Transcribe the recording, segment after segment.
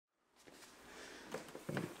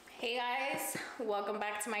Hey guys, welcome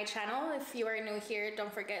back to my channel. If you are new here,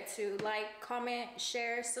 don't forget to like, comment,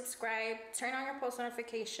 share, subscribe, turn on your post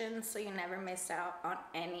notifications so you never miss out on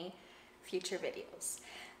any future videos.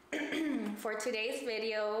 For today's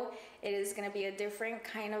video, it is going to be a different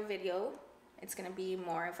kind of video. It's going to be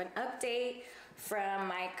more of an update from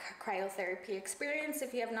my cryotherapy experience.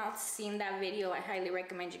 If you have not seen that video, I highly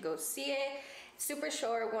recommend you go see it. It's super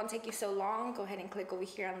short, it won't take you so long. Go ahead and click over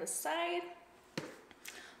here on the side.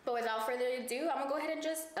 But without further ado, I'm gonna go ahead and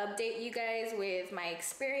just update you guys with my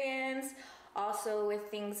experience, also with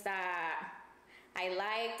things that I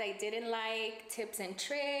liked, I didn't like, tips and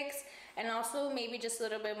tricks, and also maybe just a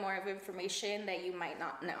little bit more of information that you might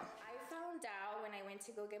not know. I found out when I went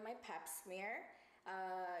to go get my pap smear,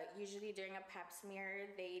 usually during a pap smear,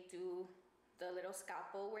 they do the little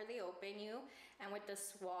scalpel where they open you, and with the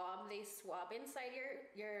swab, they swab inside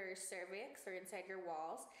your cervix or inside your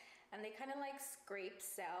walls, and they kind of like scrape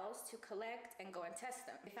cells to collect and go and test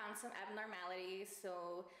them. They found some abnormalities,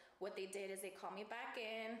 so what they did is they called me back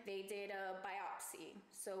in. They did a biopsy.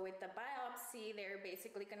 So with the biopsy, they're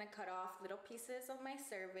basically gonna cut off little pieces of my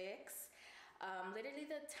cervix, literally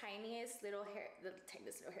the tiniest little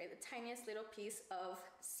piece of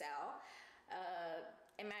cell.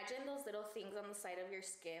 Imagine those little things on the side of your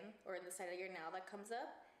skin or on the side of your nail that comes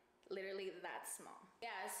up. Literally that small.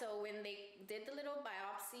 Yeah, so when they did the little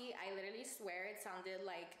biopsy, I literally swear it sounded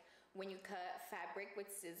like when you cut fabric with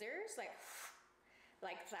scissors, like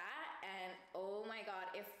that. And oh my god,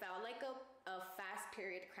 it felt like a fast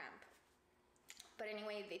period cramp. But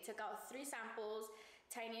anyway, they took out 3 samples,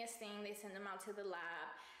 tiniest thing. They sent them out to the lab,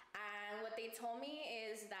 and what they told me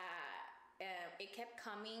is that it kept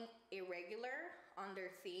coming irregular on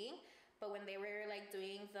their thing, but when they were like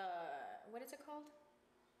doing the, what is it called?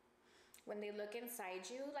 When they look inside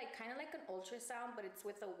you, like kind of like an ultrasound, but it's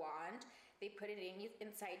with a wand. They put it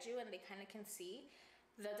inside you and they kind of can see.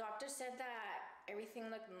 The doctor said that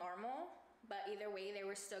everything looked normal, but either way, they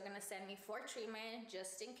were still gonna send me for treatment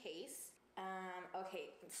just in case.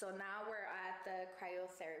 Okay, so now we're at the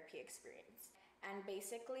cryotherapy experience. And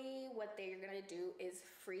basically what they're gonna do is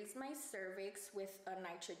freeze my cervix with a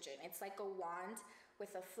nitrogen. It's like a wand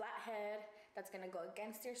with a flat head that's gonna go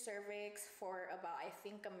against your cervix for about, I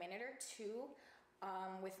think, a minute or 2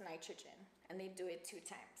 with nitrogen. And they do it 2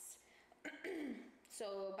 times.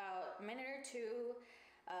 So about a minute or 2,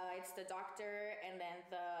 it's the doctor and then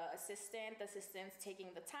the assistant. The assistant's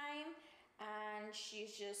taking the time and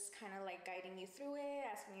she's just kind of like guiding you through it,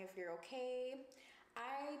 asking you if you're okay.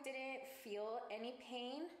 I didn't feel any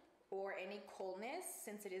pain or any coldness.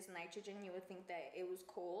 Since it is nitrogen, you would think that it was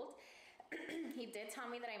cold. He did tell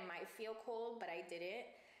me that I might feel cold, but I didn't.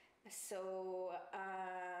 So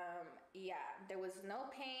yeah, there was no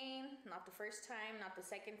pain, not the first time, not the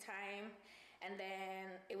second time. And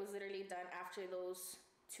then it was literally done after those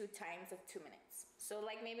 2 times of 2 minutes. So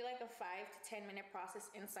like maybe like a 5 to 10 minute process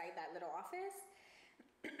inside that little office.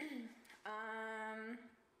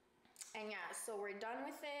 And yeah, so we're done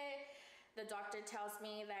with it. The doctor tells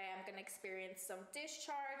me that I'm gonna experience some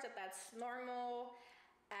discharge, that's normal,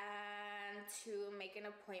 and to make an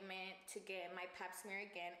appointment to get my pap smear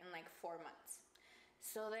again in like 4 months.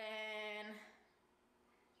 So then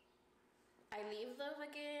I leave the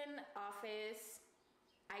office.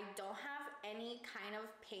 I don't have any kind of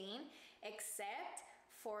pain except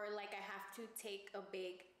for like I have to take a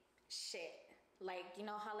big shit. Like, you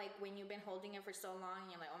know how like when you've been holding it for so long and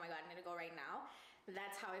you're like, oh my god, I need to go right now.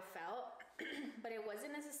 That's how it felt. But it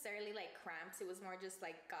wasn't necessarily like cramps. It was more just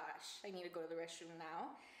like, gosh, I need to go to the restroom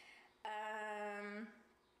now.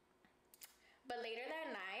 But later that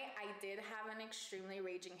night, I did have an extremely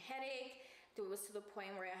raging headache. It was to the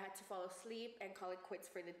point where I had to fall asleep and call it quits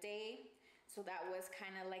for the day. So that was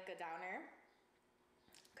kind of like a downer,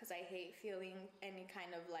 because I hate feeling any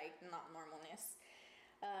kind of like not normalness.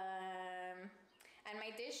 And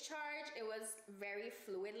my discharge, it was very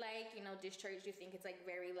fluid-like. You know, discharge, you think it's like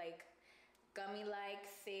very like gummy-like,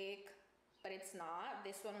 thick, but it's not.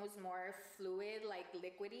 This one was more fluid, like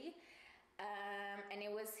liquidy, and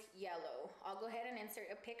it was yellow. I'll go ahead and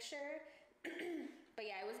insert a picture. But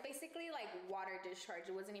yeah, it was basically like water discharge.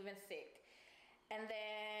 It wasn't even thick. And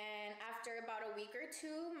then after about a week or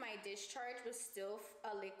 2, my discharge was still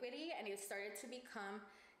liquidy, and it started to become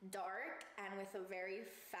dark and with a very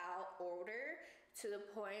foul odor, to the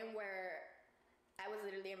point where I was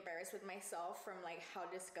literally embarrassed with myself from like how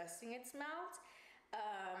disgusting it smelled.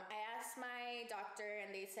 I asked my doctor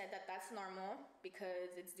and they said that that's normal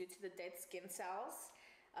because it's due to the dead skin cells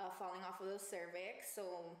falling off of the cervix.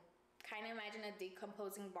 So kind of imagine a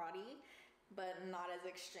decomposing body, but not as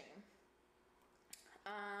extreme.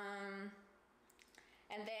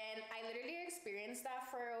 And then experienced that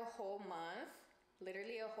for a whole month,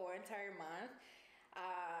 literally a whole entire month.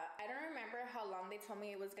 I don't remember how long they told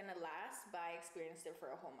me it was gonna last, but I experienced it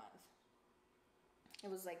for a whole month.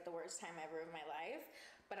 It was like the worst time ever of my life,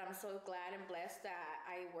 but I'm so glad and blessed that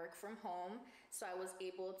I work from home, so I was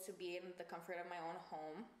able to be in the comfort of my own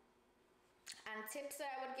home. And tips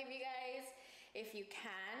that I would give you guys, if you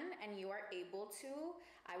can and you are able to,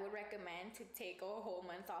 I would recommend to take a whole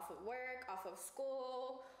month off of work, off of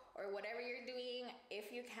school, or whatever you're doing.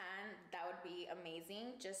 If you can, that would be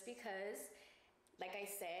amazing, just because, like I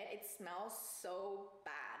said, it smells so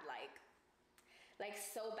bad, like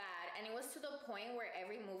so bad. And it was to the point where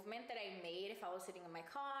every movement that I made, if I was sitting in my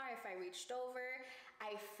car, if I reached over,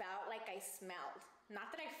 I felt like I smelled.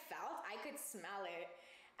 Not that I felt, I could smell it.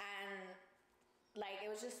 And like,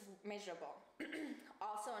 it was just miserable.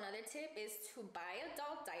 Also, another tip is to buy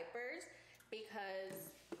adult diapers,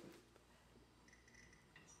 because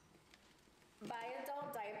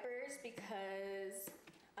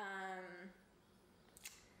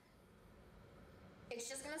it's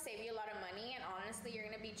just gonna save you a lot of money, and honestly, you're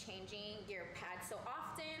gonna be changing your pad so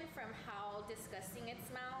often from how disgusting it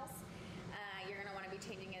smells. You're gonna wanna be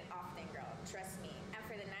changing it often, girl, trust me. And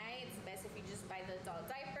for the night, it's best if you just buy the adult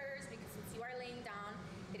diapers, because since you are laying down,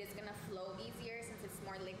 it is gonna flow easier since it's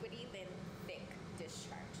more liquidy than thick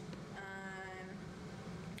discharge.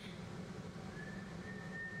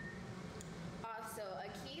 Also, a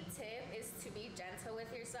key tip is to be gentle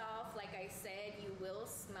with yourself. Like I said, you will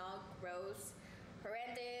smell gross,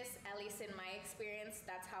 horrendous, at least in my experience,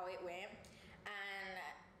 that's how it went. And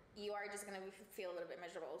you are just gonna feel a little bit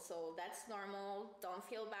miserable. So that's normal, don't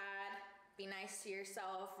feel bad, be nice to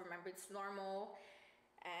yourself, remember it's normal,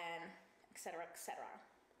 and etc., etc.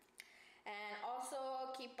 And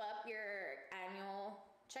also keep up your annual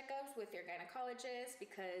checkups with your gynecologist,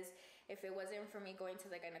 because if it wasn't for me going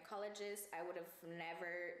to the gynecologist, I would have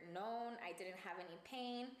never known. I didn't have any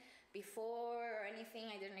pain before or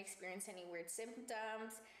anything. I didn't experience any weird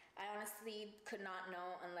symptoms. I honestly could not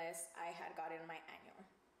know unless I had gotten my annual.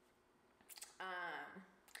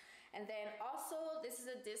 And then also, this is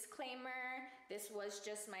a disclaimer, this was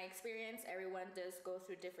just my experience. Everyone does go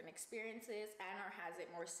through different experiences and or has it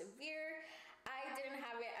more severe. I didn't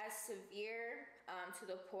have it as severe to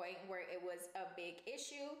the point where it was a big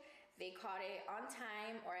issue. They caught it on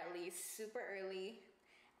time, or at least super early.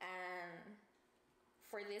 And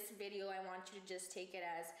for this video, I want you to just take it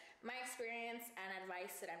as my experience and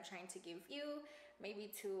advice that I'm trying to give you, maybe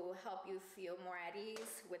to help you feel more at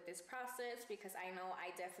ease with this process, because I know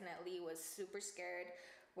I definitely was super scared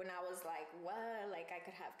when I was like, what, like I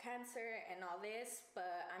could have cancer and all this.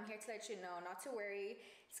 But I'm here to let you know not to worry,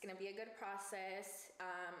 it's gonna be a good process.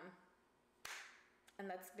 And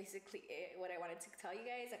that's basically it, what I wanted to tell you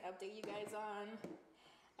guys and update you guys on.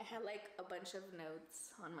 I had like a bunch of notes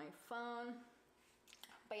on my phone.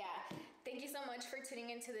 But yeah, thank you so much for tuning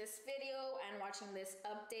into this video and watching this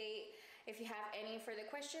update. If you have any further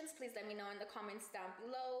questions, please let me know in the comments down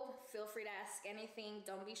below. Feel free to ask anything,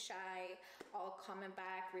 don't be shy. I'll comment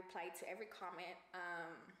back, reply to every comment.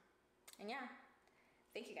 And yeah,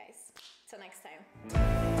 thank you guys. Till next time.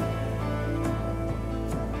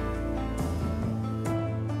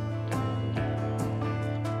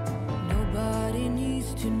 Nobody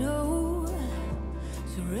needs to know.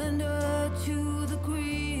 Surrender to the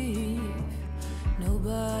grief.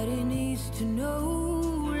 Nobody needs to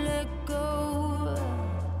know. Let go.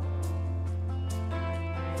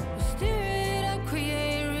 We steer it up,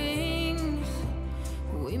 create rings.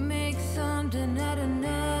 We make something out of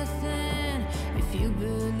nothing. If you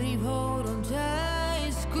believe, hold on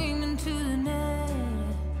tight. Scream into the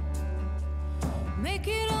night. Make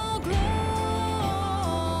it all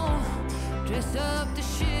glow. Dress up the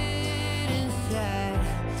shit inside.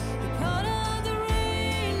 You're part of the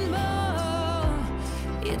rainbow.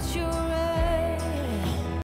 It's your